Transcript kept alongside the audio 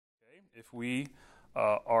If we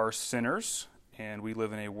are sinners and we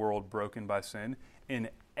live in a world broken by sin, in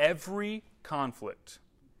every conflict,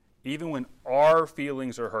 even when our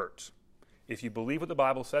feelings are hurt, if you believe what the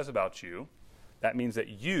Bible says about you, that means that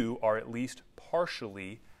you are at least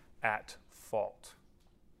partially at fault.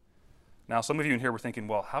 Now, some of you in here were thinking,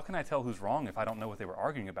 well, how can I tell who's wrong if I don't know what they were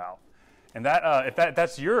arguing about? And if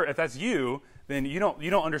that's you, then you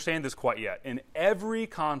don't understand this quite yet. In every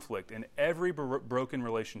conflict, in every broken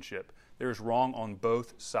relationship, there's wrong on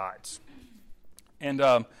both sides. And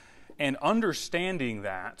understanding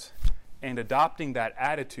that and adopting that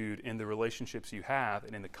attitude in the relationships you have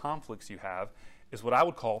and in the conflicts you have is what I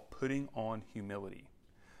would call putting on humility.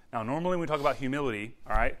 Now, normally when we talk about humility,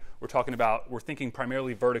 all right, we're thinking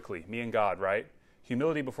primarily vertically, me and God, right?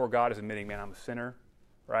 Humility before God is admitting, man, I'm a sinner,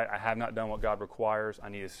 right? I have not done what God requires. I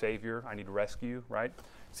need a Savior. I need rescue, right?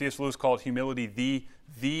 C.S. Lewis called humility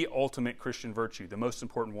the ultimate Christian virtue, the most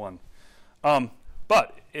important one.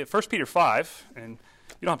 But 1 Peter 5, and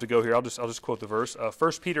you don't have to go here. I'll just quote the verse.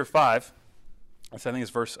 1 Peter 5, I think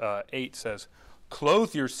it's verse 8, says,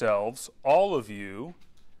 "Clothe yourselves, all of you,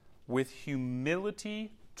 with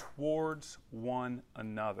humility towards one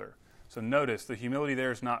another." So notice, the humility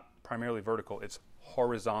there is not primarily vertical. It's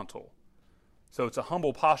horizontal. So it's a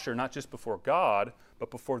humble posture, not just before God, but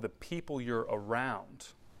before the people you're around.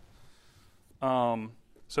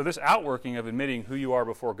 So this outworking of admitting who you are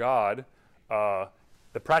before God,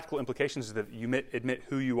 the practical implications is that you admit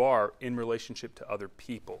who you are in relationship to other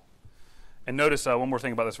people. And notice one more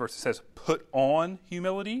thing about this verse. It says, put on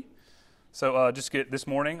humility. So just get this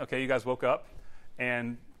morning, okay, you guys woke up,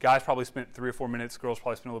 and guys probably spent 3 or 4 minutes, girls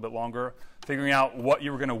probably spent a little bit longer, figuring out what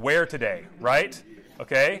you were going to wear today, right?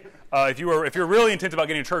 Okay? If you're really intent about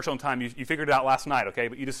getting to church on time, you figured it out last night, okay?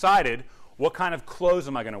 But you decided, what kind of clothes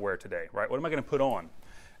am I going to wear today, right? What am I going to put on?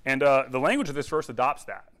 And the language of this verse adopts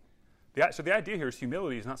that. So the idea here is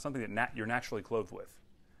humility is not something that you're naturally clothed with.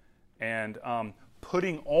 And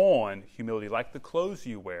putting on humility, like the clothes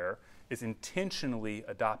you wear, is intentionally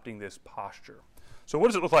adopting this posture. So what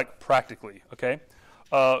does it look like practically, okay?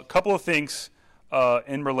 A couple of things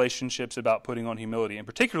in relationships about putting on humility, and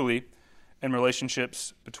particularly in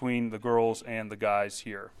relationships between the girls and the guys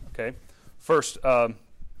here, okay? First,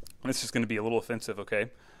 this is going to be a little offensive, okay?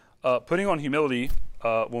 Putting on humility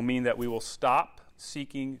will mean that we will stop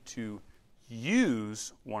seeking to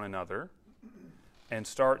use one another and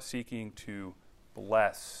start seeking to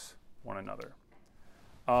bless one another.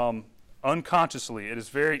 Unconsciously, it is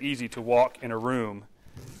very easy to walk in a room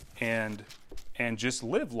and just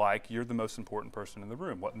live like you're the most important person in the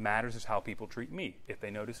room. What matters is how people treat me, if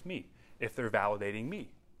they notice me, if they're validating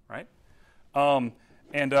me, right?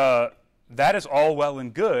 That is all well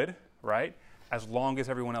and good, right, as long as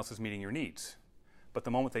everyone else is meeting your needs. But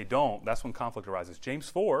the moment they don't, that's when conflict arises. James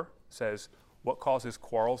 4 says, what causes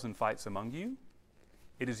quarrels and fights among you?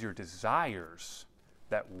 It is your desires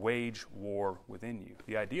that wage war within you.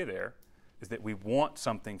 The idea there is that we want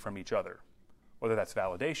something from each other, whether that's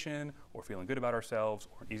validation or feeling good about ourselves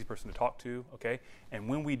or an easy person to talk to, okay? And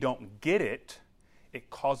when we don't get it, it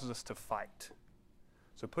causes us to fight.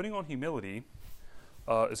 So putting on humility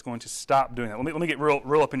is going to stop doing that. Let me get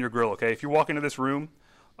real up in your grill, okay? If you walk into this room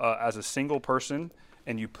as a single person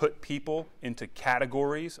and you put people into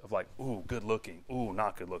categories of like, ooh, good looking, ooh,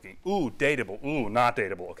 not good looking, ooh, dateable, ooh, not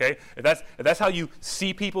dateable, okay? If that's how you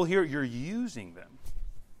see people here, you're using them.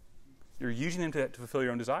 You're using them to fulfill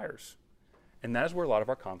your own desires. And that is where a lot of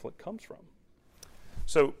our conflict comes from.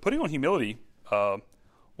 So putting on humility will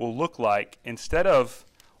look like, instead of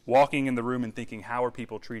walking in the room and thinking, how are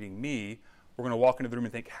people treating me, we're going to walk into the room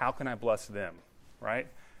and think, how can I bless them, right?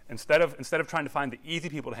 Instead of trying to find the easy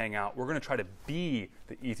people to hang out, we're going to try to be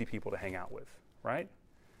the easy people to hang out with, right?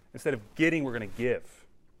 Instead of getting, we're going to give.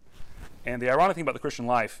 And the ironic thing about the Christian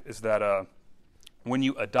life is that when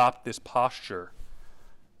you adopt this posture,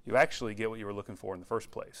 you actually get what you were looking for in the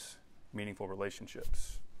first place: meaningful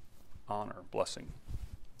relationships, honor, blessing.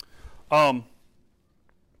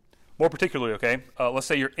 More particularly, okay, let's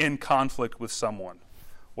say you're in conflict with someone.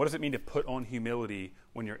 What does it mean to put on humility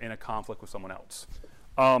when you're in a conflict with someone else?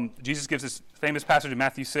 Jesus gives this famous passage in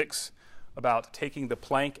Matthew 6 about taking the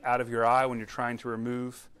plank out of your eye when you're trying to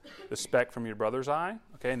remove the speck from your brother's eye.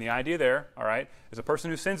 Okay, and the idea there, all right, is a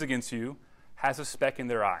person who sins against you has a speck in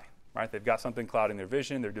their eye, right? They've got something clouding their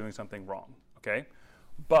vision. They're doing something wrong, okay?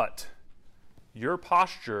 But your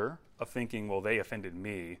posture of thinking, well, they offended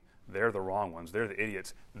me, they're the wrong ones, they're the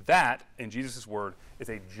idiots, that, in Jesus' word, is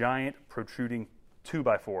a giant protruding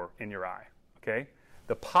 2x4 in your eye, okay?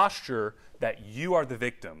 The posture that you are the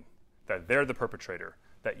victim, that they're the perpetrator,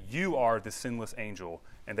 that you are the sinless angel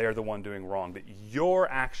and they are the one doing wrong, that your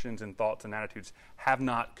actions and thoughts and attitudes have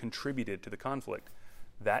not contributed to the conflict.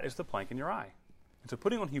 That is the plank in your eye. And so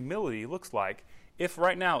putting on humility looks like if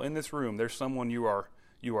right now in this room there's someone you are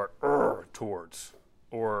towards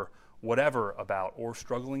or whatever about or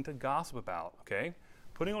struggling to gossip about, okay?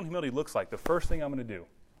 Putting on humility looks like the first thing I'm going to do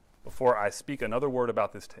before I speak another word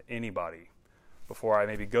about this to anybody, before I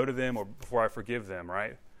maybe go to them or before I forgive them,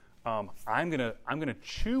 right? I'm gonna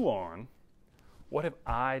chew on what have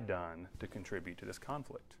I done to contribute to this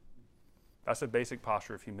conflict. That's a basic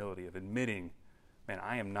posture of humility, of admitting, man,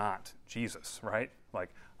 I am not Jesus, right? Like,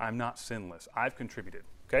 I'm not sinless. I've contributed,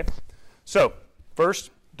 okay? So,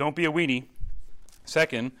 first, don't be a weenie.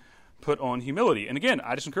 Second, put on humility. And again,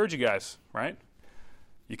 I just encourage you guys, right?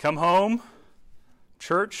 You come home,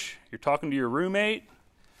 church, you're talking to your roommate,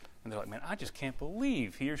 and they're like, man, I just can't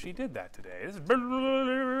believe he or she did that today. This is,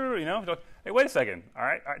 you know, like, hey, wait a second. All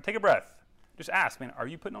right, take a breath. Just ask, man, are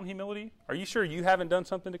you putting on humility? Are you sure you haven't done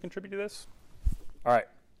something to contribute to this? All right,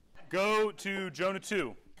 go to Jonah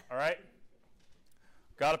 2, all right?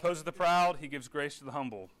 God opposes the proud, he gives grace to the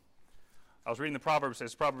humble. I was reading the Proverbs, it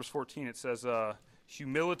says, Proverbs 14, it says,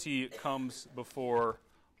 humility comes before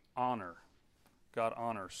honor. God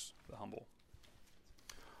honors the humble.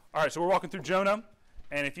 All right, so we're walking through Jonah.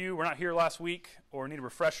 And if you were not here last week or need a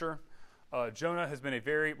refresher, Jonah has been a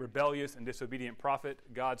very rebellious and disobedient prophet.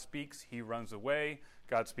 God speaks, he runs away.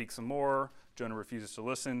 God speaks some more. Jonah refuses to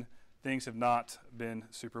listen. Things have not been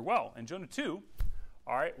super well. In Jonah 2,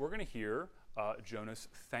 all right, we're going to hear Jonah's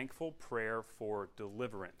thankful prayer for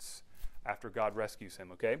deliverance after God rescues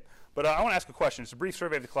him, okay? But I want to ask a question. It's a brief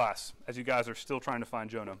survey of the class as you guys are still trying to find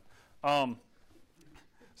Jonah.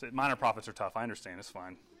 So minor prophets are tough. I understand. It's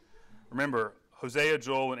fine. Remember, Hosea,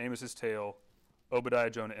 Joel, and Amos's tail, Obadiah,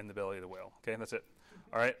 Jonah, and the belly of the whale. Okay, that's it.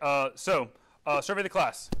 All right, survey the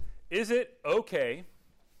class. Is it okay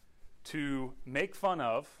to make fun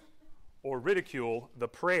of or ridicule the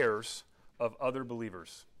prayers of other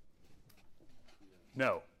believers?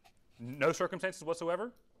 No. No circumstances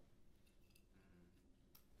whatsoever?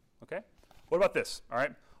 Okay. What about this? All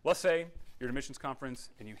right, let's say you're at a missions conference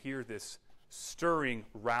and you hear this stirring,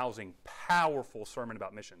 rousing, powerful sermon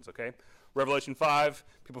about missions, okay? Revelation 5,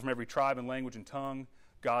 people from every tribe and language and tongue,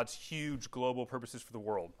 God's huge global purposes for the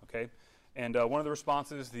world, okay? And one of the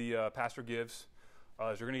responses the pastor gives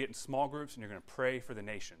is you're going to get in small groups and you're going to pray for the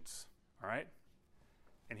nations, all right?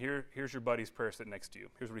 And here's your buddy's prayer sitting next to you.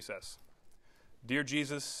 Here's what he says. Dear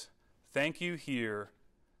Jesus, thank you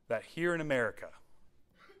that here in America,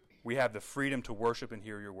 we have the freedom to worship and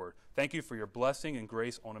hear your word. Thank you for your blessing and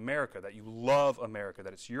grace on America, that you love America,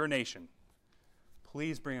 that it's your nation.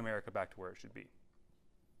 Please bring America back to where it should be.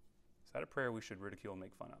 Is that a prayer we should ridicule and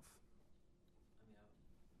make fun of?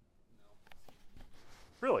 No.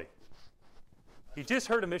 Really? He just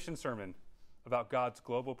heard a mission sermon about God's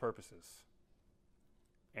global purposes.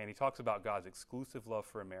 And he talks about God's exclusive love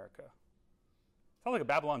for America. Sounds like a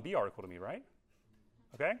Babylon Bee article to me, right?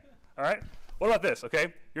 Okay? All right? What about this,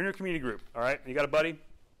 okay? You're in your community group, all right? You got a buddy. And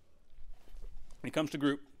he comes to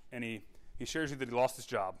group, and he shares with you that he lost his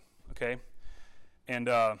job, okay? And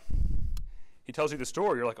he tells you the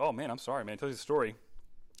story. You're like, oh, man, I'm sorry, man. He tells you the story.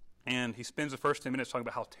 And he spends the first 10 minutes talking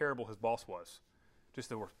about how terrible his boss was. Just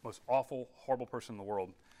the most awful, horrible person in the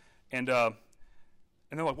world. And they're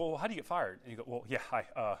like, well, how do you get fired? And you go, well, yeah,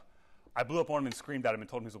 I blew up on him and screamed at him and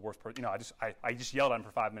told him he was the worst person. You know, I just yelled at him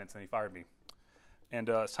for 5 minutes, and he fired me. And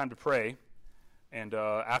it's time to pray. And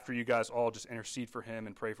after you guys all just intercede for him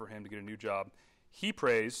and pray for him to get a new job, he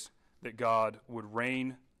prays that God would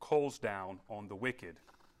rain coals down on the wicked,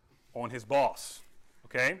 on his boss.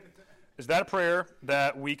 Okay? Is that a prayer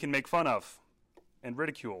that we can make fun of and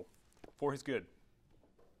ridicule for his good?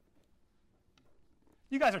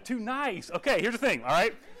 You guys are too nice. Okay, here's the thing, all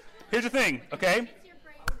right? Here's the thing, okay?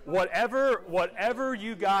 Whatever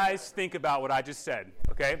you guys think about what I just said,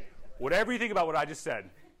 okay? Whatever you think about what I just said.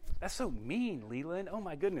 That's so mean, Leland. Oh,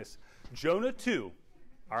 my goodness. Jonah 2,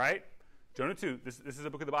 all right? Jonah 2, this is a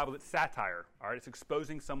book of the Bible that's satire, all right? It's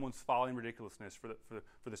exposing someone's folly and ridiculousness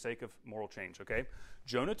for the sake of moral change, okay?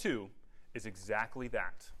 Jonah 2 is exactly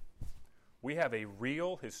that. We have a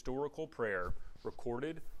real historical prayer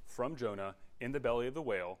recorded from Jonah in the belly of the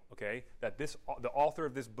whale, okay, that the author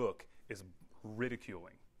of this book is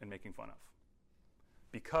ridiculing and making fun of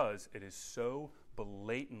because it is so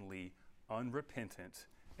blatantly unrepentant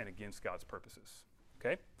and against God's purposes,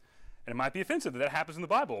 okay? And it might be offensive that happens in the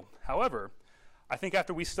Bible. However, I think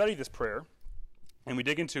after we study this prayer and we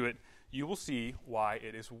dig into it, you will see why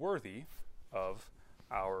it is worthy of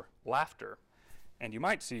our laughter. And you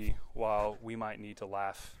might see why we might need to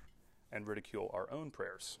laugh and ridicule our own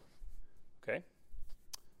prayers. Okay?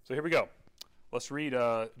 So here we go. Let's read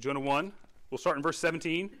Jonah 1. We'll start in verse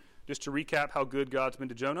 17, just to recap how good God's been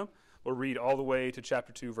to Jonah. We'll read all the way to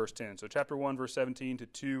chapter 2, verse 10. So chapter 1, verse 17 to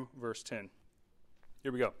 2, verse 10.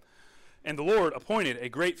 Here we go. And the Lord appointed a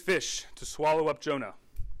great fish to swallow up Jonah.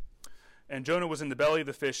 And Jonah was in the belly of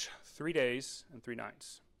the fish 3 days and 3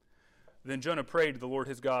 nights. Then Jonah prayed to the Lord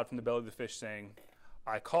his God from the belly of the fish, saying,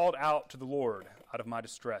 I called out to the Lord out of my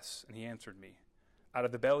distress, and he answered me. Out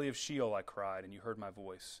of the belly of Sheol I cried, and you heard my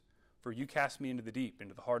voice. For you cast me into the deep,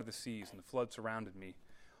 into the heart of the seas, and the flood surrounded me.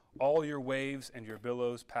 All your waves and your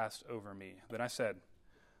billows passed over me. Then I said,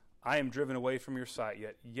 I am driven away from your sight,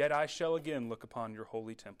 yet I shall again look upon your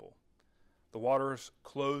holy temple. The waters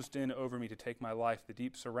closed in over me to take my life. The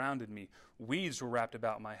deep surrounded me. Weeds were wrapped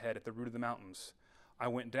about my head at the root of the mountains. I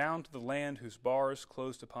went down to the land whose bars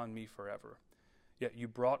closed upon me forever. Yet you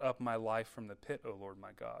brought up my life from the pit, O Lord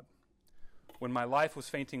my God. When my life was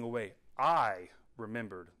fainting away, I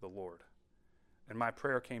remembered the Lord, and my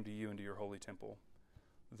prayer came to you into your holy temple.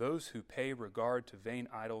 Those who pay regard to vain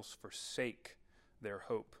idols forsake their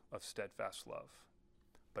hope of steadfast love.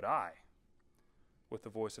 But I, with the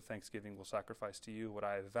voice of thanksgiving, will sacrifice to you. What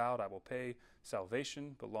I have vowed I will pay.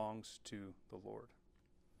 Salvation belongs to the Lord.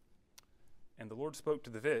 And the Lord spoke to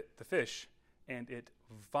the fish, and it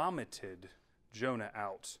vomited Jonah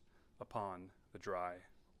out upon the dry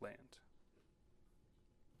land.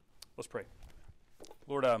 Let's pray.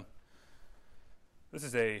 Lord, this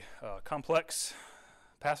is a complex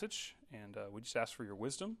passage, and we just ask for your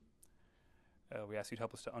wisdom. We ask you to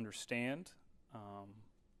help us to understand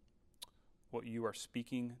what you are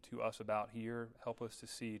speaking to us about here. Help us to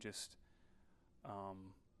see just,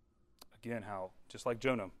 again, how, just like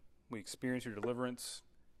Jonah, we experience your deliverance.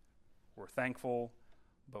 We're thankful,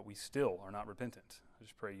 but we still are not repentant. I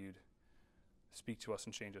just pray you'd speak to us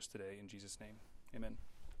and change us today. In Jesus' name, amen.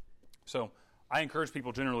 So I encourage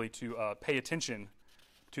people generally to pay attention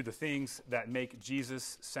to the things that make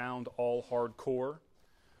Jesus sound all hardcore.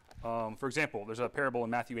 For example, there's a parable in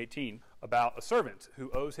Matthew 18 about a servant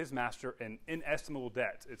who owes his master an inestimable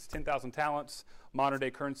debt. It's 10,000 talents, modern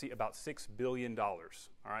day currency, about $6 billion. All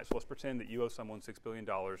right, so let's pretend that you owe someone $6 billion.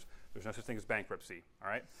 There's no such thing as bankruptcy. All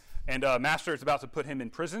right, and master is about to put him in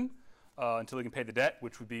prison until he can pay the debt,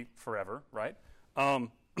 which would be forever, right? And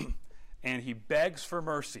he begs for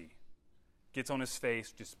mercy, gets on his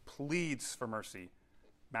face, just pleads for mercy.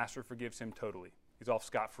 Master forgives him totally. He's off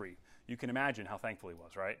scot-free. You can imagine how thankful he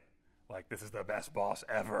was, right? Like, this is the best boss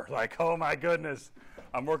ever. Like, oh my goodness,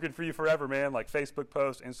 I'm working for you forever, man. Like Facebook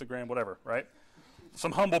post, Instagram, whatever, right?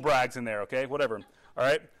 Some humble brags in there, okay? Whatever, all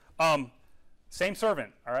right? Same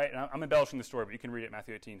servant, all right? And I'm embellishing the story, but you can read it,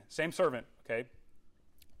 Matthew 18. Same servant, okay,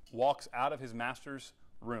 walks out of his master's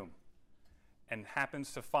room and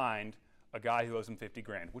happens to find a guy who owes him 50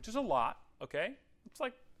 grand, which is a lot, okay? It's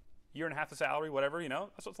like a year and a half the salary, whatever, you know?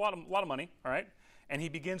 That's a lot of money, all right? And he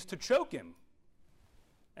begins to choke him.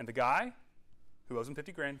 And the guy who owes him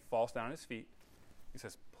 50 grand falls down on his feet. He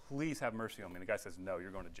says, please have mercy on me. And the guy says, no, you're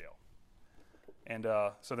going to jail. And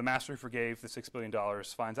so the master who forgave the $6 billion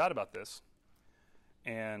finds out about this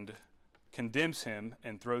and condemns him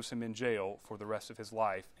and throws him in jail for the rest of his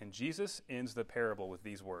life. And Jesus ends the parable with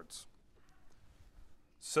these words.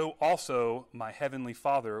 So also my heavenly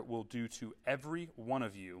Father will do to every one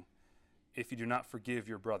of you if you do not forgive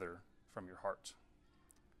your brother from your heart.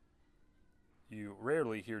 You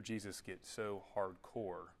rarely hear Jesus get so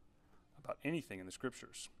hardcore about anything in the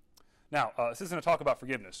Scriptures. Now, this isn't a talk about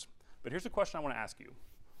forgiveness, but here's a question I want to ask you.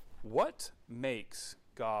 What makes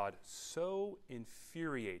God so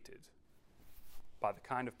infuriated by the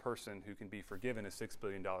kind of person who can be forgiven a $6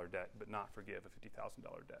 billion debt but not forgive a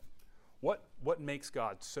 $50,000 debt? What makes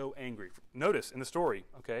God so angry? Notice in the story,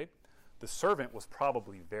 okay, the servant was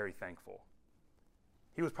probably very thankful.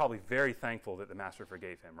 He was probably very thankful that the master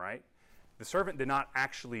forgave him, right? The servant did not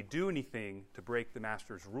actually do anything to break the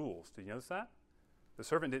master's rules. Did you notice that? The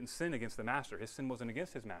servant didn't sin against the master. His sin wasn't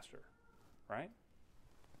against his master, right?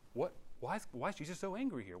 Why is Jesus so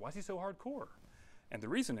angry here? Why is he so hardcore? And the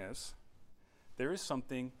reason is there is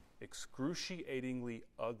something excruciatingly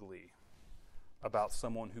ugly about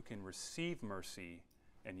someone who can receive mercy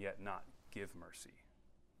and yet not give mercy.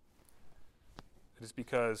 It is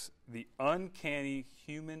because the uncanny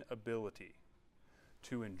human ability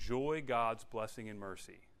to enjoy God's blessing and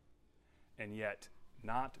mercy and yet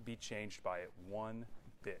not be changed by it one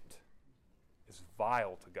bit is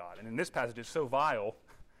vile to God. And in this passage, it's so vile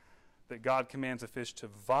that God commands a fish to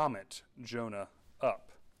vomit Jonah up.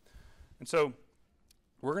 And so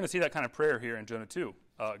we're going to see that kind of prayer here in Jonah 2.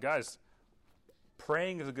 Guys,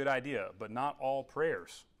 praying is a good idea, but not all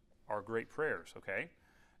prayers are great prayers, okay?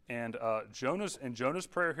 And Jonah's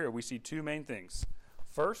prayer here, we see two main things.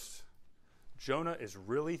 First, Jonah is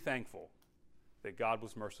really thankful that God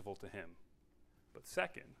was merciful to him. But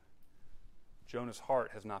second, Jonah's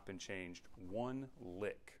heart has not been changed one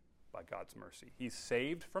lick by God's mercy. He's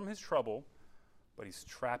saved from his trouble, but he's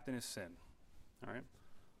trapped in his sin. All right?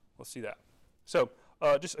 Let's see that. So,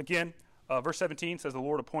 just again, verse 17 says, the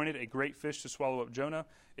Lord appointed a great fish to swallow up Jonah.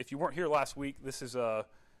 If you weren't here last week, this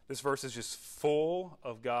verse is just full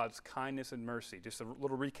of God's kindness and mercy. Just a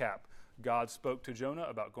little recap. God spoke to Jonah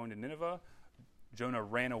about going to Nineveh. Jonah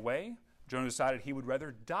ran away. Jonah decided he would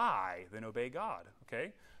rather die than obey God.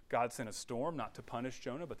 Okay? God sent a storm not to punish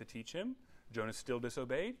Jonah, but to teach him. Jonah still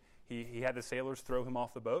disobeyed. He had the sailors throw him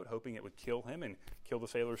off the boat, hoping it would kill him and kill the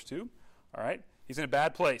sailors too. All right? He's in a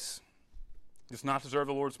bad place. He does not deserve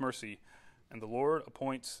the Lord's mercy. And the Lord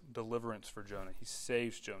appoints deliverance for Jonah. He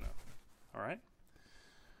saves Jonah. All right?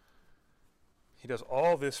 He does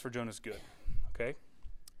all this for Jonah's good. Okay?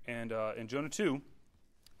 And in Jonah 2,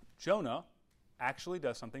 Jonah actually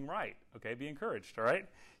does something right. Okay? Be encouraged. All right?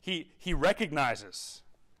 He recognizes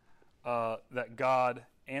that God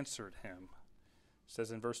answered him. It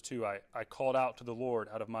says in verse 2, I called out to the Lord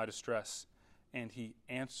out of my distress, and he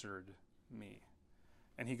answered me.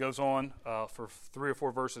 And he goes on for 3 or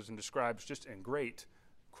 4 verses and describes just in great,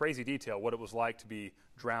 crazy detail what it was like to be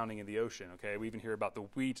drowning in the ocean. Okay, we even hear about the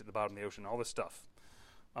weeds at the bottom of the ocean, all this stuff.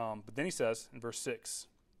 But then he says in verse 6,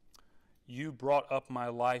 you brought up my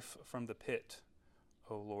life from the pit,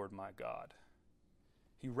 O Lord my God.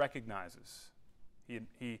 He recognizes,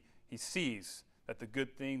 he sees that the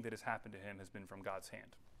good thing that has happened to him has been from God's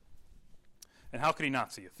hand. And how could he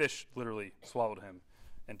not see? A fish literally swallowed him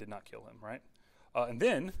and did not kill him, right? And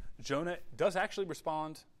then Jonah does actually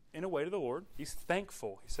respond in a way to the Lord. He's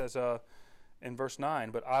thankful. He says in verse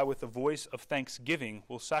 9, but I with the voice of thanksgiving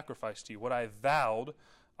will sacrifice to you. What I vowed,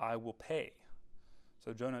 I will pay.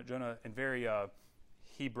 So Jonah in very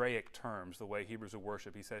Hebraic terms, the way Hebrews would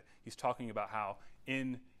worship, he's talking about how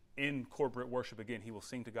in corporate worship, again, he will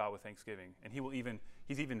sing to God with thanksgiving. And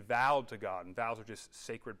he's even vowed to God. And vows are just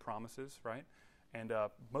sacred promises, right? And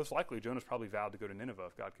most likely, Jonah's probably vowed to go to Nineveh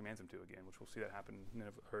if God commands him to again, which we'll see that happen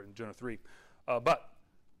in Jonah 3. But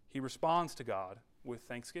he responds to God with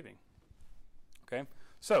thanksgiving. Okay?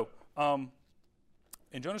 So,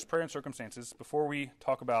 in Jonah's prayer and circumstances, before we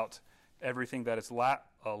talk about everything that is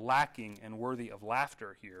lacking and worthy of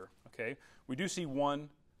laughter here, okay, we do see one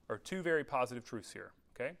or two very positive truths here.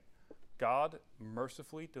 Okay? God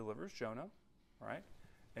mercifully delivers Jonah, right?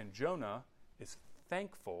 And Jonah is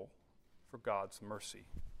thankful for God's mercy.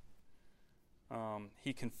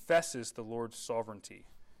 He confesses the Lord's sovereignty.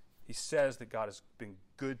 He says that God has been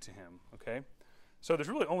good to him, okay? So there's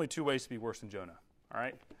really only 2 ways to be worse than Jonah, all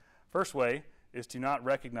right? First way is to not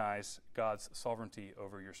recognize God's sovereignty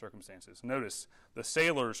over your circumstances. Notice, the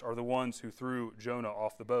sailors are the ones who threw Jonah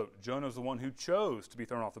off the boat. Jonah's the one who chose to be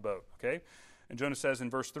thrown off the boat, okay? And Jonah says in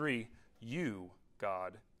verse 3, you,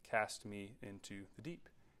 God, cast me into the deep.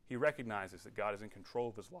 He recognizes that God is in control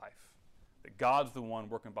of his life, that God's the one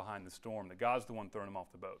working behind the storm, that God's the one throwing him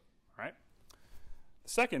off the boat, all right? The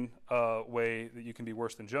second way that you can be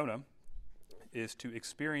worse than Jonah is to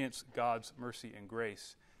experience God's mercy and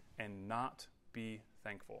grace and not be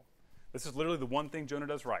thankful. This is literally the one thing Jonah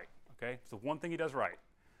does right, okay? It's the one thing he does right.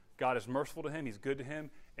 God is merciful to him, he's good to him,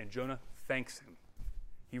 and Jonah thanks him.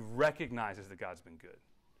 He recognizes that God's been good.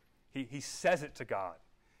 He says it to God.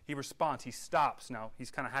 He responds, he stops. Now, he's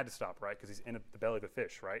kind of had to stop, right? Because he's in the belly of a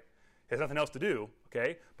fish, right? He has nothing else to do,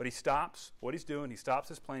 okay? But he stops what he's doing. He stops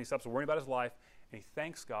his plan. He stops worrying about his life. And he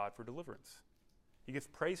thanks God for deliverance. He gives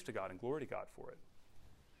praise to God and glory to God for it.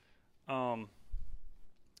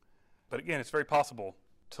 But again, it's very possible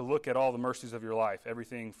to look at all the mercies of your life,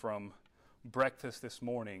 everything from breakfast this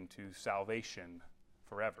morning to salvation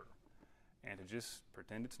forever, and to just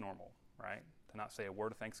pretend it's normal, right? To not say a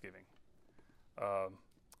word of thanksgiving.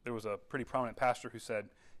 There was a pretty prominent pastor who said,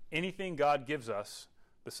 anything God gives us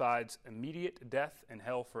besides immediate death and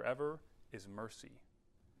hell forever is mercy.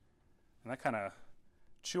 And I kind of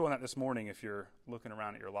chew on that this morning if you're looking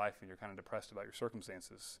around at your life and you're kind of depressed about your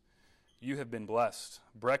circumstances. You have been blessed.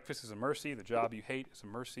 Breakfast is a mercy. The job you hate is a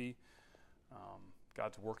mercy.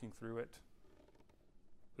 God's working through it.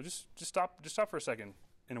 So just stop for a second.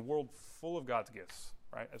 In a world full of God's gifts,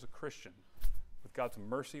 right, as a Christian, with God's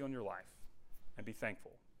mercy on your life, and be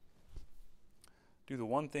thankful. Do the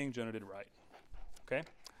one thing Jonah did right, okay?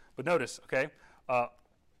 But notice, okay,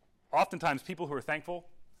 oftentimes people who are thankful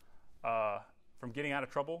from getting out of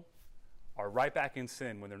trouble are right back in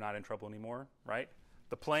sin when they're not in trouble anymore, right?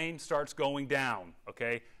 The plane starts going down,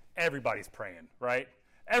 okay? Everybody's praying, right?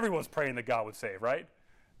 Everyone's praying that God would save, right?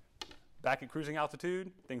 Back at cruising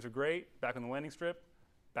altitude, things are great. Back on the landing strip,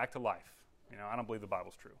 back to life. I don't believe the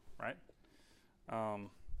Bible's true, right?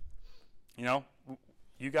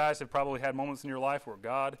 You guys have probably had moments in your life where,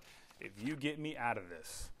 God, if you get me out of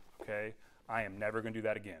this, okay, I am never going to do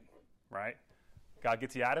that again, right? God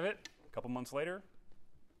gets you out of it, a couple months later,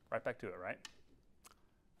 right back to it, right?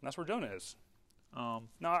 And that's where Jonah is. Now,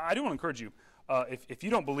 I do want to encourage you, if you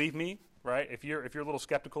don't believe me, right, if you're a little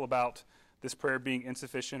skeptical about this prayer being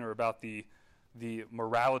insufficient or about the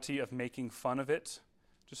morality of making fun of it,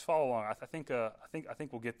 just follow along. I think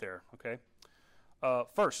we'll get there, okay?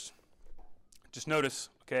 First, just notice,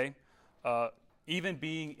 okay, even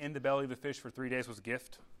being in the belly of the fish for 3 days was a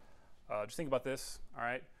gift. Just think about this, all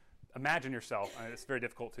right? Imagine yourself, it's very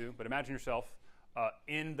difficult to, but imagine yourself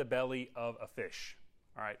in the belly of a fish,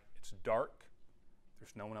 all right? It's dark.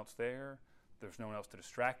 There's no one else there. There's no one else to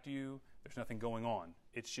distract you. There's nothing going on.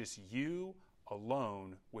 It's just you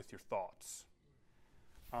alone with your thoughts.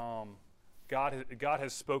 God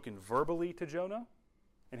has spoken verbally to Jonah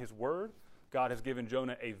in his word. God has given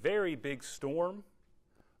Jonah a very big storm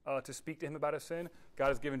to speak to him about his sin. God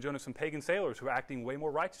has given Jonah some pagan sailors who are acting way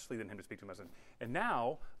more righteously than him to speak to him about sin. And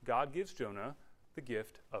now God gives Jonah the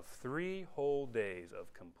gift of 3 whole days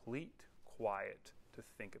of complete quiet to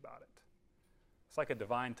think about it. It's like a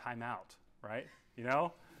divine timeout, right?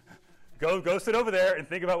 Go sit over there and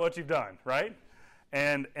think about what you've done, right?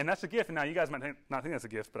 And that's a gift. And now you guys might not think that's a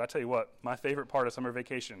gift, but I tell you what, my favorite part of summer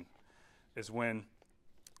vacation is when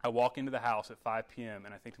I walk into the house at 5 p.m.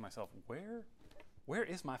 and I think to myself, where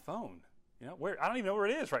is my phone? Where I don't even know where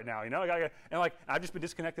it is right now. I've just been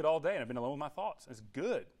disconnected all day and I've been alone with my thoughts. It's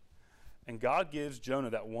good. And God gives Jonah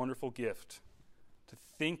that wonderful gift to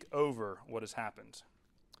think over what has happened.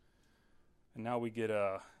 And now we get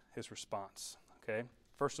his response. Okay.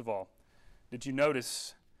 First of all, did you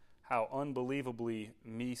notice how unbelievably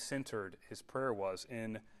me-centered his prayer was?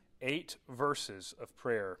 In 8 verses of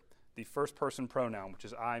prayer, the first person pronoun, which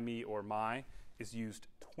is I, me, or my, is used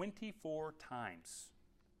 24 times.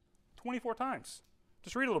 24 times.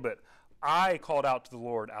 Just read a little bit. I called out to the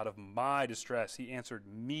Lord out of my distress. He answered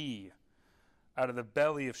me. Out of the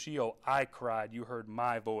belly of Sheol, I cried. You heard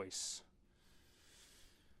my voice.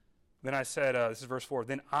 Then I said, this is verse 4,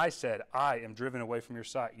 then I said, I am driven away from your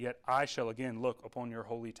sight, yet I shall again look upon your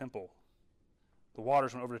holy temple. The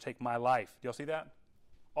waters went over to take my life. Do y'all see that?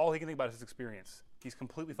 All he can think about is his experience. He's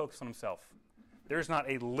completely focused on himself. There's not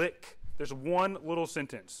a lick. There's one little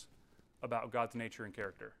sentence about God's nature and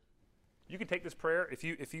character. You can take this prayer,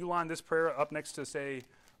 if you line this prayer up next to, say,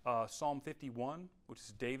 Psalm 51, which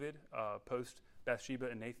is David post Bathsheba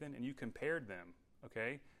and Nathan, and you compared them,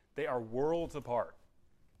 okay? They are worlds apart.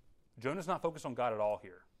 Jonah's not focused on God at all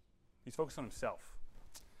here. He's focused on himself.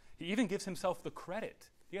 He even gives himself the credit.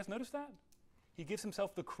 You guys notice that? He gives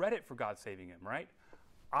himself the credit for God saving him, right?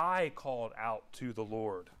 I called out to the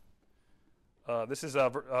Lord. This is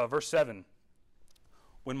verse 7.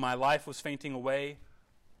 When my life was fainting away,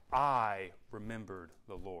 I remembered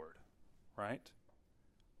the Lord, right?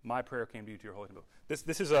 My prayer came to you to your holy temple. This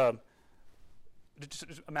is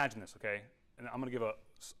just imagine this, okay? And I'm going to give a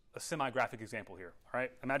semi-graphic example here, all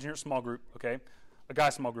right? Imagine you're a small group, okay? A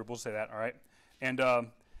guy's small group, we'll say that, all right? And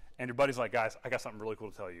your buddy's like, guys, I got something really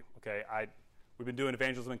cool to tell you, okay? We've been doing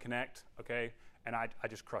Evangelism and Connect, okay? And I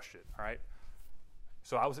just crushed it, all right?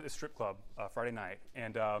 So I was at this strip club Friday night,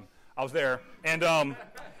 and I was there, and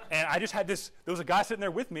I just had this, there was a guy sitting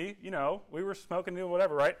there with me, we were smoking, doing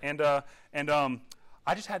whatever, right? And I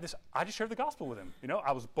just shared the gospel with him,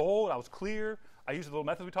 I was bold, I was clear, I used the little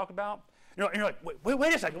methods we talked about. And you're like,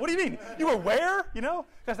 wait a second, what do you mean? You were where?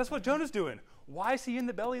 Guys, that's what Jonah's doing. Why is he in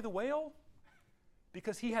the belly of the whale?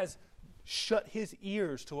 Because he has shut his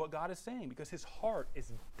ears to what God is saying, because his heart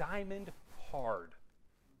is diamond hard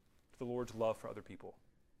to the Lord's love for other people.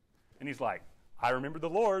 And he's like, I remembered the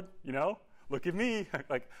Lord, look at me.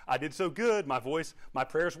 Like, I did so good, my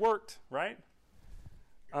prayers worked, right?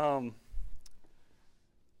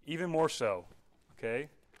 Even more so, okay?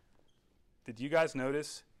 Did you guys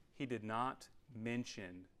notice he did not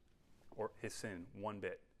mention his sin one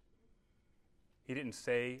bit? He didn't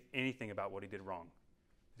say anything about what he did wrong.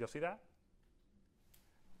 Did y'all see that?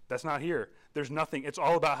 That's not here. There's nothing. It's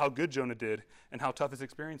all about how good Jonah did and how tough his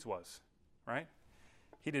experience was, right?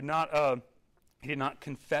 He did not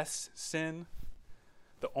confess sin.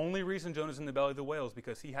 The only reason Jonah's in the belly of the whale is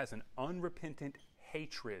because he has an unrepentant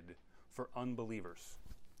hatred for unbelievers.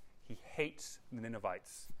 He hates the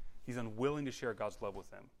Ninevites. He's unwilling to share God's love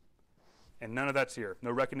with them. And none of that's here.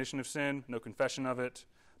 No recognition of sin, no confession of it,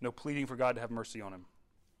 no pleading for God to have mercy on him.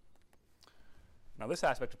 Now, this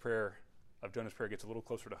aspect of prayer of Jonah's prayer gets a little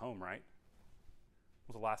closer to home, right? When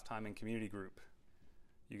was the last time in community group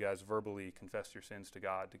you guys verbally confessed your sins to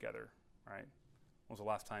God together, right? When was the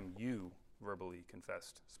last time you verbally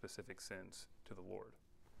confessed specific sins to the Lord?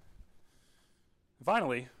 And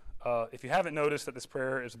finally, if you haven't noticed that this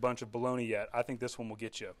prayer is a bunch of baloney yet, I think this one will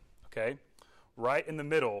get you, okay? Right in the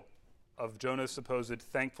middle of Jonah's supposed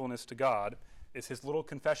thankfulness to God is his little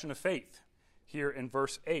confession of faith here in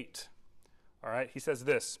verse 8. All right, he says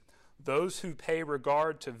this: "Those who pay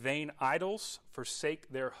regard to vain idols forsake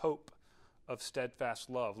their hope of steadfast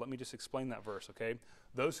love." Let me just explain that verse, okay?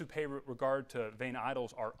 Those who pay regard to vain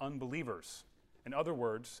idols are unbelievers. In other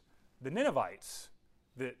words, the Ninevites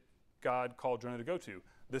that God called Jonah to go to,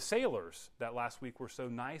 the sailors that last week were so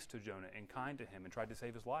nice to Jonah and kind to him and tried to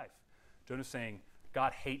save his life. Jonah's saying,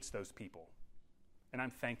 God hates those people, and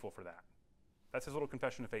I'm thankful for that. That's his little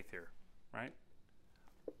confession of faith here, right?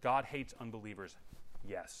 God hates unbelievers.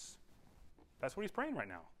 Yes. That's what he's praying right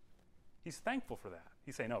now. He's thankful for that.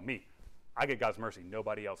 He's saying, no, me. I get God's mercy.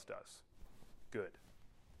 Nobody else does. Good.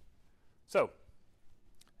 So,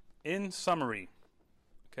 in summary,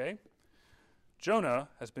 okay, Jonah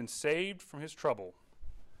has been saved from his trouble,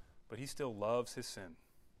 but he still loves his sin.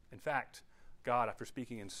 In fact, God, after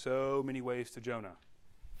speaking in so many ways to Jonah,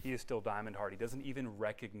 he is still diamond hard. He doesn't even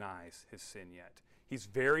recognize his sin yet. He's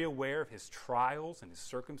very aware of his trials and his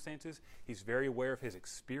circumstances. He's very aware of his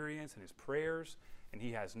experience and his prayers, and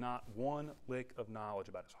he has not one lick of knowledge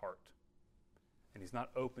about his heart. And he's not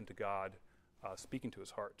open to God speaking to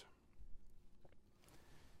his heart.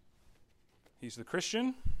 He's the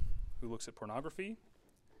Christian who looks at pornography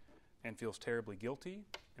and feels terribly guilty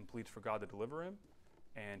and pleads for God to deliver him.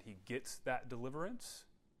 And he gets that deliverance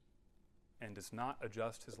and does not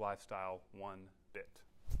adjust his lifestyle one bit.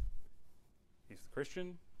 He's the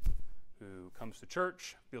Christian who comes to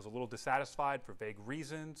church, feels a little dissatisfied for vague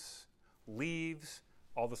reasons, leaves,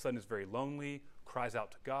 all of a sudden is very lonely, cries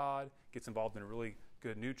out to God, gets involved in a really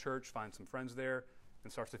good new church, finds some friends there,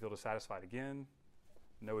 and starts to feel dissatisfied again.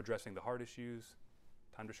 No addressing the heart issues.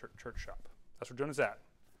 Time to church shop. That's where Jonah's at.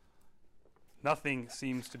 Nothing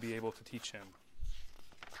seems to be able to teach him.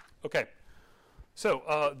 Okay,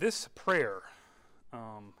 so this prayer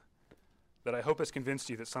that I hope has convinced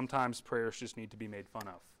you that sometimes prayers just need to be made fun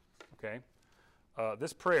of, okay?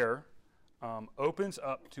 This prayer opens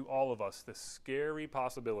up to all of us the scary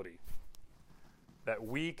possibility that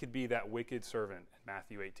we could be that wicked servant in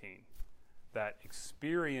Matthew 18 that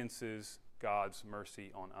experiences God's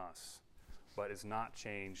mercy on us, but is not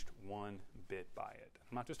changed one bit by it.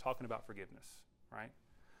 I'm not just talking about forgiveness, right?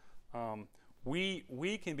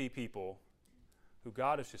 We can be people who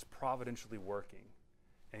God is just providentially working,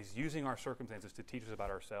 and he's using our circumstances to teach us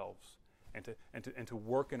about ourselves and to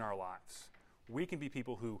work in our lives. We can be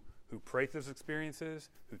people who pray through those experiences,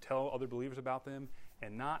 who tell other believers about them,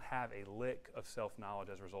 and not have a lick of self-knowledge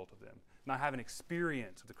as a result of them, not have an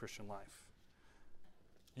experience of the Christian life.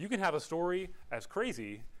 You can have a story as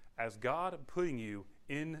crazy as God putting you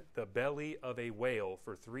in the belly of a whale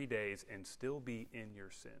for 3 days and still be in your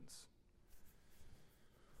sins.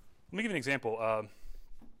 Let me give you an example.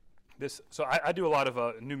 So I do a lot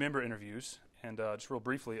of new member interviews, and just real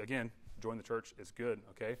briefly, again, join the church is good,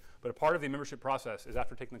 okay? But a part of the membership process is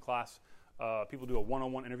after taking the class, people do a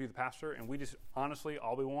one-on-one interview with the pastor, and we just, honestly,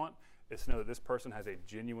 all we want is to know that this person has a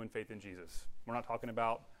genuine faith in Jesus. We're not talking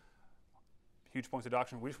about huge points of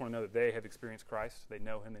doctrine. We just want to know that they have experienced Christ. They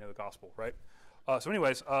know him. They know the gospel, right? So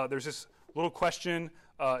anyways, there's this little question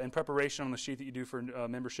in preparation on the sheet that you do for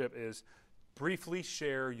membership is briefly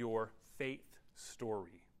share your faith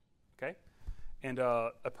story, okay? And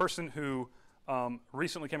a person who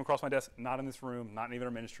recently came across my desk, not in this room, not even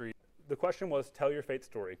our ministry, the question was, tell your faith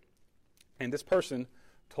story. And this person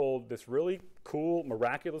told this really cool,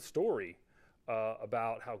 miraculous story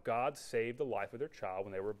about how God saved the life of their child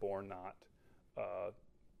when they were born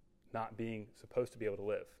not being supposed to be able to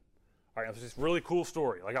live. All right, it was this really cool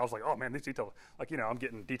story. Like, I was like, oh man, these details, like, I'm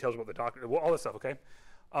getting details about the doctor, all this stuff, okay?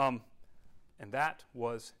 And that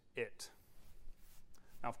was it.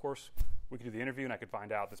 Now, of course, we could do the interview and I could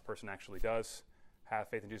find out this person actually does have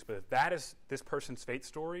faith in Jesus, but if that is this person's faith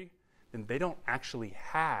story, then they don't actually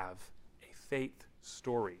have a faith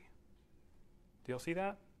story. Do y'all see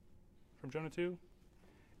that from Jonah 2?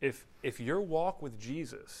 If your walk with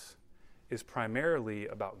Jesus is primarily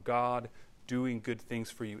about God doing good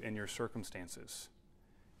things for you in your circumstances,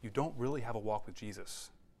 you don't really have a walk with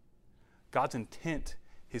Jesus. God's intent,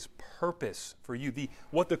 his purpose for you,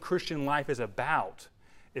 what the Christian life is about,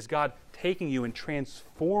 is God taking you and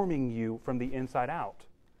transforming you from the inside out.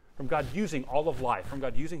 From God using all of life, from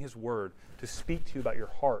God using his word to speak to you about your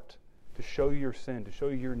heart, to show you your sin, to show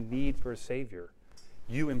you your need for a Savior.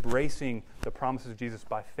 You embracing the promises of Jesus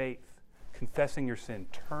by faith, confessing your sin,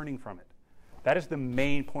 turning from it. That is the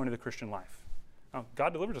main point of the Christian life. Now,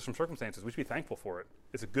 God delivers us from circumstances. We should be thankful for it.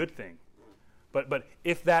 It's a good thing. But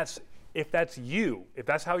if that's you, if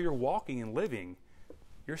that's how you're walking and living,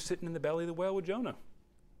 you're sitting in the belly of the whale with Jonah,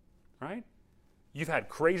 right? You've had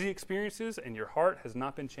crazy experiences, and your heart has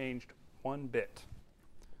not been changed one bit.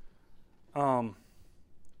 And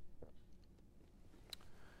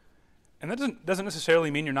that doesn't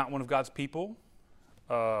necessarily mean you're not one of God's people.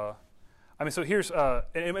 So here's,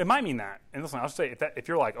 it might mean that. And listen, I'll just say, if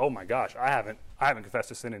you're like, oh my gosh, I haven't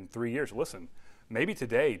confessed a sin in 3 years, listen, maybe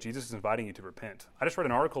today Jesus is inviting you to repent. I just read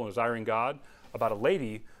an article in Desiring God about a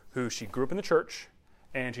lady who she grew up in the church,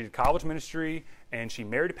 and she did college ministry, and she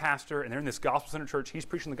married a pastor, and they're in this gospel-centered church. He's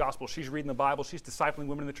preaching the gospel. She's reading the Bible. She's discipling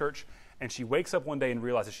women in the church, and she wakes up one day and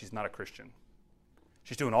realizes she's not a Christian.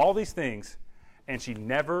 She's doing all these things, and she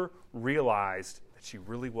never realized that she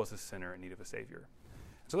really was a sinner in need of a Savior.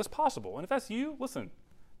 So it's possible. And if that's you, listen,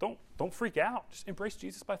 don't freak out. Just embrace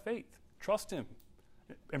Jesus by faith. Trust him.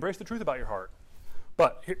 Embrace the truth about your heart.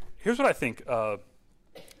 But here's what I think.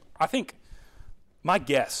 I think my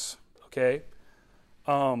guess, okay,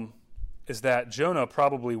 is that Jonah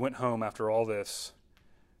probably went home after all this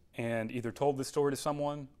and either told this story to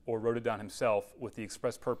someone or wrote it down himself with the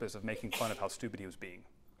express purpose of making fun of how stupid he was being,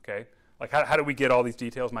 okay? Like, how do we get all these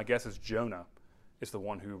details? My guess is Jonah is the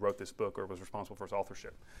one who wrote this book or was responsible for its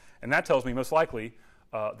authorship. And that tells me most likely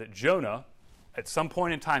that Jonah, at some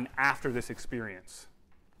point in time after this experience,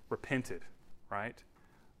 repented, right?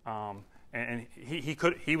 And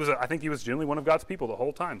he was I think he was generally one of God's people the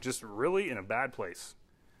whole time, just really in a bad place.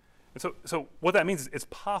 And so what that means is it's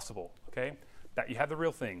possible, okay, that you have the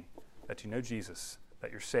real thing, that you know Jesus,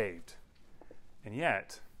 that you're saved. And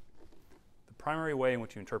yet, the primary way in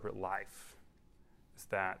which you interpret life is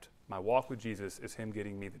that my walk with Jesus is him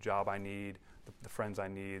getting me the job I need, the friends I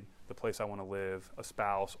need, the place I want to live, a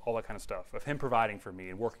spouse, all that kind of stuff, of him providing for me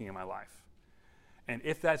and working in my life. And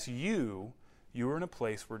if that's you, you are in a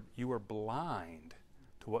place where you are blind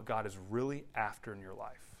to what God is really after in your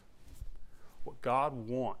life. What God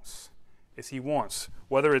wants is he wants,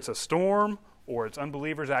 whether it's a storm or it's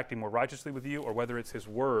unbelievers acting more righteously with you, or whether it's his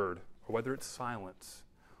word or whether it's silence,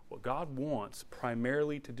 what God wants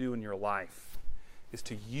primarily to do in your life is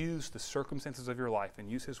to use the circumstances of your life and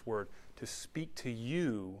use his word to speak to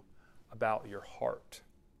you about your heart.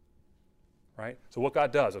 Right? So what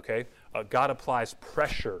God does, okay, God applies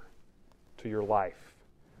pressure to your life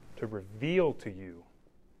to reveal to you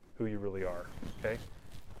who you really are, okay?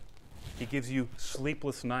 He gives you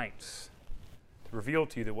sleepless nights to reveal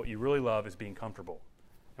to you that what you really love is being comfortable,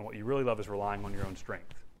 and what you really love is relying on your own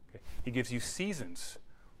strength. Okay? He gives you seasons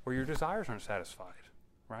where your desires aren't satisfied,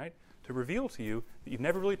 right? To reveal to you that you've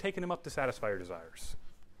never really taken him up to satisfy your desires.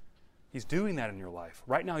 He's doing that in your life.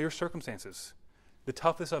 Right now, your circumstances, the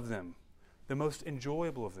toughest of them, the most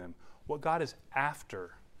enjoyable of them, what God is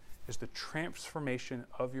after is the transformation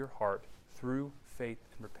of your heart through faith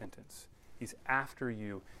and repentance. He's after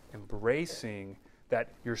you embracing that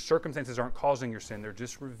your circumstances aren't causing your sin, they're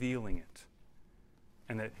just revealing it.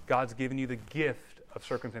 And that God's given you the gift of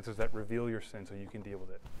circumstances that reveal your sin so you can deal with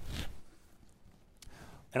it.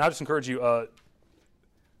 And I just encourage you,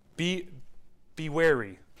 be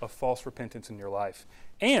wary of false repentance in your life.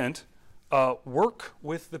 And work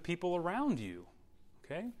with the people around you.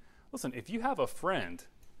 Okay? Listen, if you have a friend,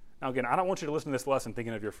 now again, I don't want you to listen to this lesson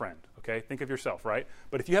thinking of your friend, okay? Think of yourself, right?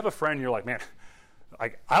 But if you have a friend and you're like, man,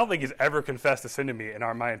 I don't think he's ever confessed a sin to me in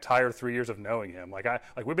my entire 3 years of knowing him.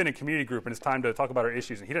 We've been in community group and it's time to talk about our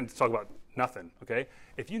issues and he doesn't talk about nothing, okay?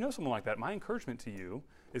 If you know someone like that, my encouragement to you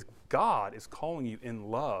is God is calling you in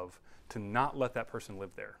love to not let that person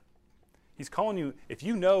live there. He's calling you, if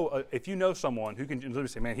you know someone who can literally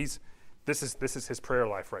say, man, this is his prayer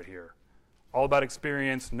life right here. All about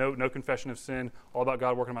experience, no confession of sin, all about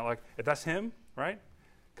God working in my life. If that's him, right?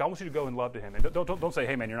 God wants you to go in love to him. And don't say,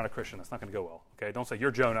 hey, man, you're not a Christian. That's not going to go well. Okay? Don't say,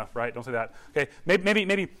 you're Jonah, right? Don't say that. Okay?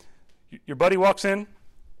 Maybe your buddy walks in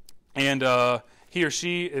and he or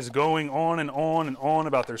she is going on and on and on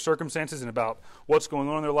about their circumstances and about what's going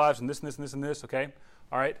on in their lives and this and this and this and this, okay?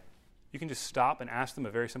 All right? You can just stop and ask them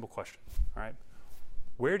a very simple question, all right?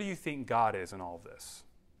 Where do you think God is in all of this?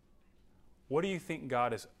 What do you think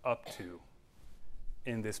God is up to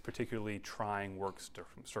in this particularly trying work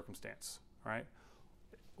circumstance, right?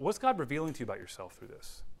 What's God revealing to you about yourself through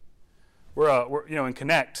this? We're in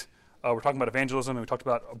Connect, we're talking about evangelism, and we talked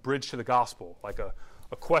about a bridge to the gospel, like a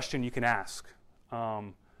question you can ask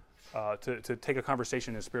to take a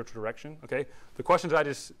conversation in a spiritual direction, okay? The questions I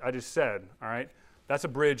just said, all right, That's a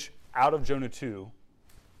bridge out of Jonah 2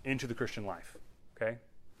 into the Christian life, okay?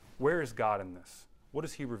 Where is God in this? What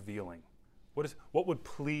is he revealing? What would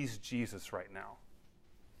please Jesus right now?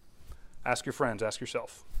 Ask your friends, ask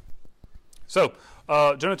yourself. So,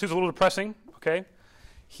 Jonah 2 is a little depressing, okay?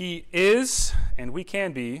 He is, and we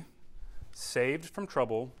can be, saved from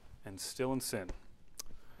trouble and still in sin.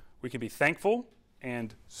 We can be thankful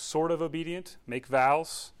and sort of obedient, make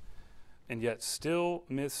vows, and yet still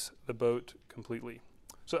miss the boat completely.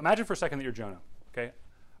 So imagine for a second that you're Jonah, okay?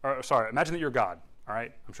 Or sorry, imagine that you're God, all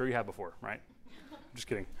right? I'm sure you have before, right? I'm just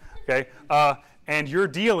kidding, okay? And you're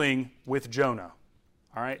dealing with Jonah,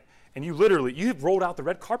 all right? And you've rolled out the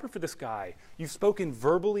red carpet for this guy. You've spoken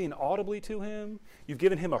verbally and audibly to him. You've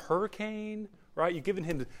given him a hurricane, right? You've given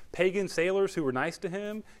him pagan sailors who were nice to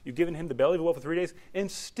him. You've given him the belly of a whale for 3 days. And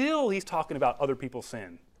still he's talking about other people's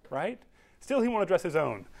sin, right? Still he won't address his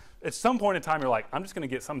own. At some point in time, you're like, I'm just going to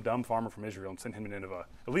get some dumb farmer from Israel and send him to Nineveh.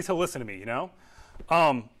 At least he'll listen to me, you know?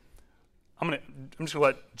 I'm just going to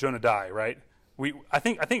let Jonah die, right? I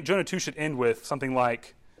think Jonah 2 should end with something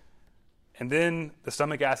like, and then the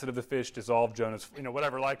stomach acid of the fish dissolved Jonah's,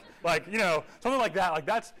 whatever, like something like that. Like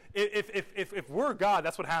that's if we're God,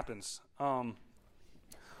 that's what happens. But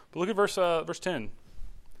look at verse 10.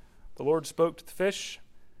 The Lord spoke to the fish,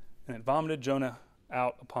 and it vomited Jonah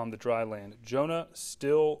out upon the dry land. Jonah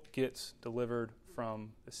still gets delivered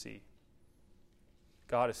from the sea.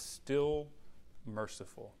 God is still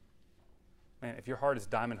merciful. Man, if your heart is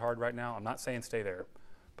diamond hard right now, I'm not saying stay there,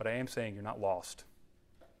 but I am saying you're not lost.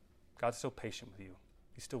 God's still patient with you.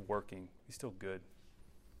 He's still working. He's still good.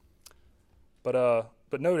 But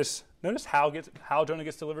notice how Jonah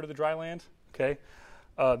gets delivered to the dry land. Okay,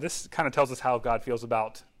 this kind of tells us how God feels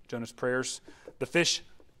about Jonah's prayers. The fish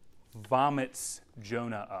vomits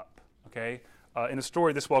Jonah up. Okay, in a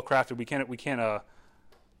story this well crafted, we can't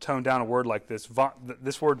tone down a word like this.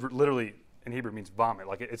 This word literally in Hebrew means vomit.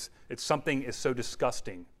 Like it's something is so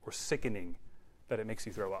disgusting or sickening that it makes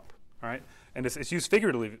you throw up. All right, and it's used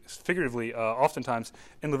figuratively oftentimes.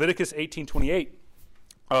 In Leviticus 18:28,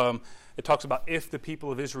 it talks about if the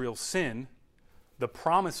people of Israel sin, the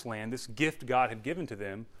promised land, this gift God had given to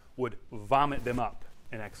them, would vomit them up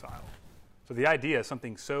in exile. So the idea is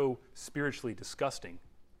something so spiritually disgusting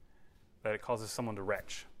that it causes someone to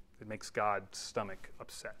retch. It makes God's stomach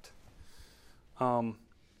upset.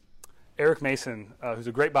 Eric Mason, who's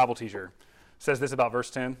a great Bible teacher, says this about verse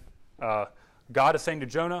 10. God is saying to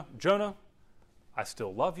Jonah, Jonah, I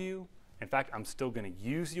still love you. In fact, I'm still going to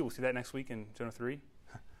use you. We'll see that next week in Jonah 3.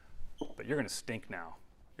 But you're going to stink now.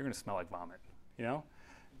 You're going to smell like vomit,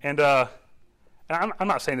 And I'm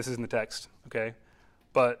not saying this is in the text, okay?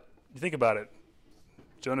 But you think about it.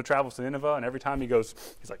 Jonah travels to Nineveh, and every time he goes,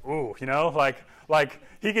 he's like, ooh, like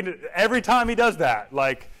he can. Every time he does that,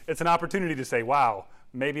 like it's an opportunity to say, wow,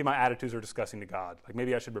 maybe my attitudes are disgusting to God. Like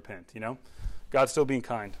maybe I should repent, God's still being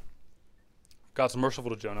kind. God's merciful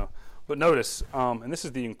to Jonah. But notice, and this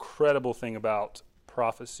is the incredible thing about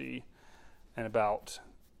prophecy and about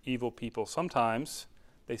evil people. Sometimes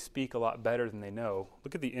they speak a lot better than they know.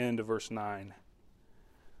 Look at the end of verse 9.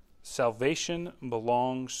 Salvation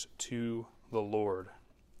belongs to the Lord.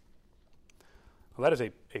 Well, that is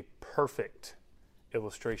a perfect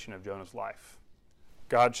illustration of Jonah's life.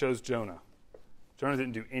 God chose Jonah. Jonah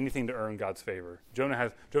didn't do anything to earn God's favor.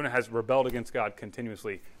 Jonah has rebelled against God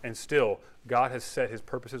continuously, and still God has set his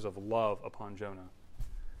purposes of love upon Jonah.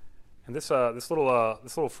 And this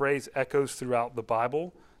little phrase echoes throughout the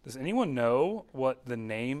Bible. Does anyone know what the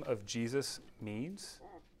name of Jesus means?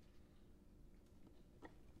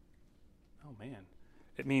 Oh man,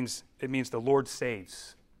 it means the Lord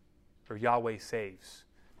saves, or Yahweh saves.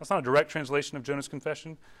 That's not a direct translation of Jonah's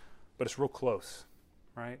confession, but it's real close,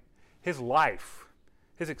 right? His life,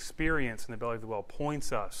 his experience in the belly of the whale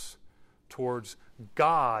points us towards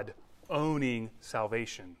God owning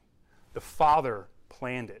salvation. The Father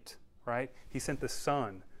planned it, right? He sent the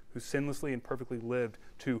Son, who sinlessly and perfectly lived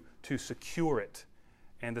to secure it.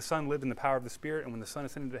 And the Son lived in the power of the Spirit, and when the Son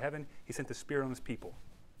ascended to heaven, he sent the Spirit on his people.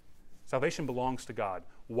 Salvation belongs to God.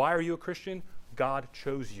 Why are you a Christian? God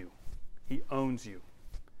chose you. He owns you.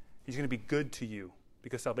 He's going to be good to you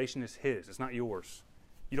because salvation is his. It's not yours.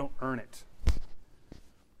 You don't earn it.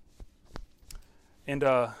 And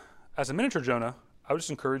as a miniature Jonah, I would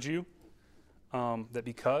just encourage you that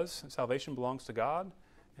because salvation belongs to God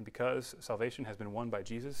and because salvation has been won by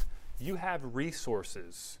Jesus, you have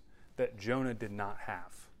resources that Jonah did not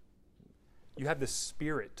have. You have the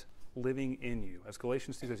Spirit living in you. As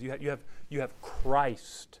Galatians 2 says, you have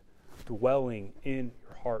Christ dwelling in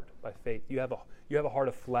your heart by faith. You have a heart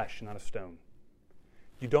of flesh, not of stone.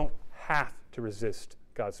 You don't have to resist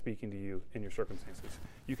God speaking to you in your circumstances.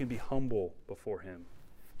 You can be humble before him.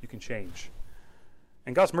 You can change.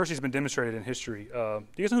 And God's mercy has been demonstrated in history. Do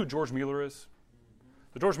you guys know who George Mueller is?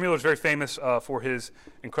 So George Mueller is very famous for his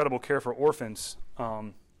incredible care for orphans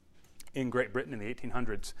in Great Britain in the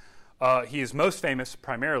 1800s. He is most famous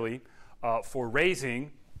primarily for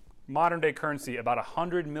raising modern-day currency about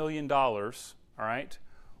 $100 million, all right,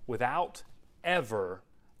 without ever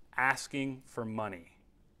asking for money,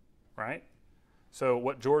 right? So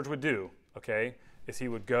what George would do, okay, is he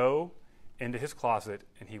would go into his closet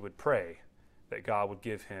and he would pray that God would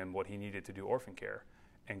give him what he needed to do orphan care,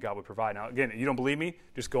 and God would provide. Now, again, you don't believe me?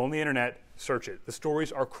 Just go on the internet, search it. The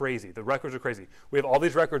stories are crazy. The records are crazy. We have all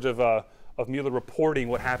these records of Mueller reporting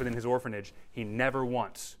what happened in his orphanage. He never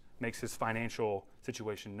once makes his financial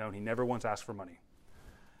situation known. He never once asks for money.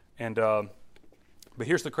 And but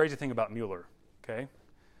here's the crazy thing about Mueller, okay?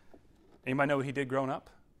 Anybody know what he did growing up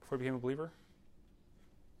before he became a believer?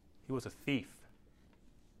 He was a thief.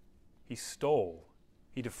 He stole.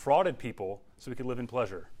 He defrauded people so he could live in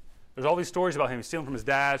pleasure. There's all these stories about him. He's stealing from his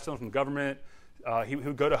dad, stealing from the government. He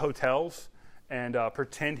would go to hotels and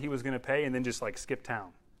pretend he was going to pay and then just like skip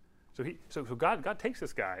town. So God takes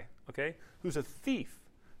this guy, okay, who's a thief,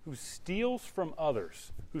 who steals from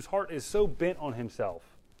others, whose heart is so bent on himself,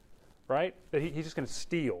 right, that he's just going to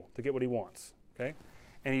steal to get what he wants, okay?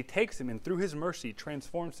 And he takes him and through his mercy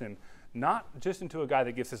transforms him not just into a guy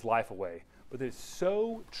that gives his life away, but that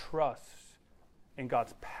so trusts in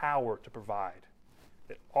God's power to provide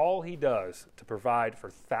that all he does to provide for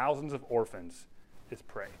thousands of orphans is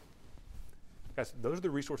pray. Guys, those are the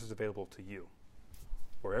resources available to you.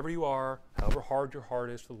 Wherever you are, however hard your heart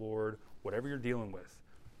is to the Lord, whatever you're dealing with,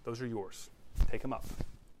 those are yours. Take them up.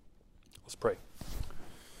 Let's pray.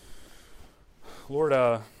 Lord,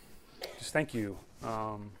 just thank you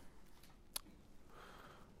for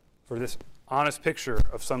this honest picture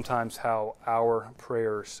of sometimes how our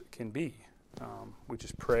prayers can be. We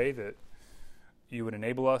just pray that you would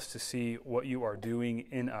enable us to see what you are doing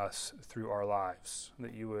in us through our lives,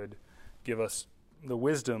 that you would give us the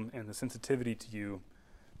wisdom and the sensitivity to you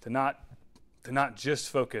to not just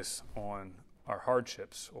focus on our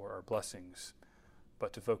hardships or our blessings,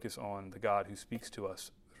 but to focus on the God who speaks to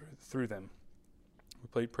us through them.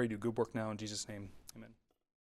 We pray you good work now in Jesus' name. Amen.